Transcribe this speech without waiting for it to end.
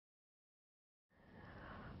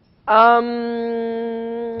How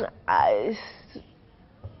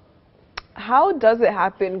does it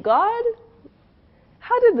happen? God,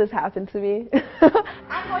 how did this happen to me?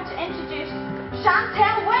 I'm going to introduce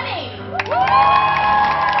Chantelle, Winnie.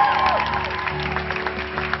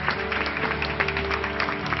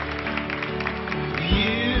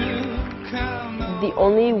 The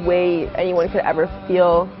only way anyone could ever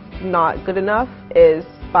feel not good enough is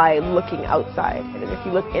by looking outside. And if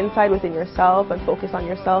you look inside within yourself and focus on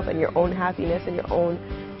yourself and your own happiness and your own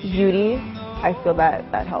beauty, I feel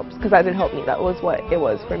that helps, because that did help me. That was what it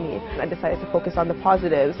was for me. I decided to focus on the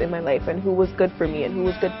positives in my life and who was good for me and who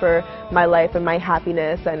was good for my life and my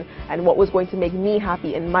happiness and what was going to make me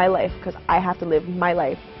happy in my life, because I have to live my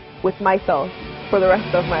life with myself for the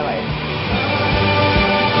rest of my life.